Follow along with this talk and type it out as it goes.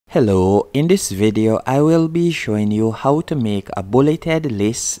Hello, in this video I will be showing you how to make a bulleted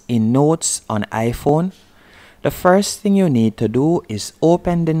list in Notes on iPhone. The first thing you need to do is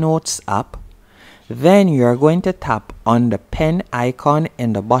open the Notes app. Then you are going to tap on the pen icon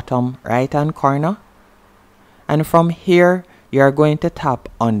in the bottom right hand corner. And from here you are going to tap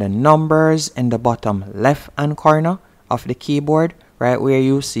on the numbers in the bottom left hand corner of the keyboard, right where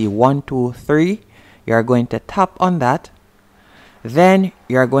you see 1, 2, 3. You are going to tap on that. Then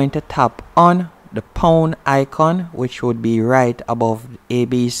you're going to tap on the pound icon, which would be right above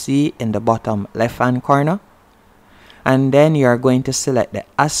ABC in the bottom left hand corner. And then you're going to select the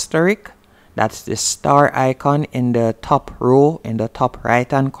asterisk, that's the star icon in the top row in the top right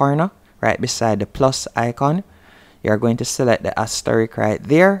hand corner, right beside the plus icon. You're going to select the asterisk right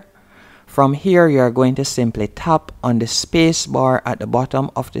there. From here you're going to simply tap on the space bar at the bottom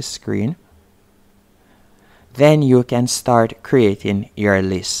of the screen. Then you can start creating your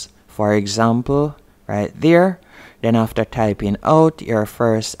list. For example, right there. Then after typing out your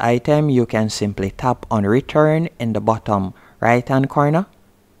first item, you can simply tap on return in the bottom right hand corner.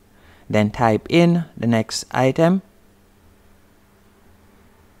 Then type in the next item.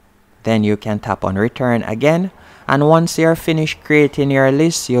 Then you can tap on return again. And once you're finished creating your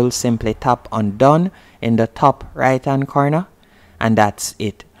list, you'll simply tap on done in the top right hand corner. And that's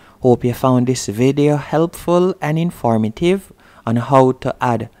it. Hope you found this video helpful and informative on how to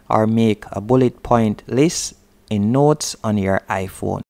add or make a bullet point list in Notes on your iPhone.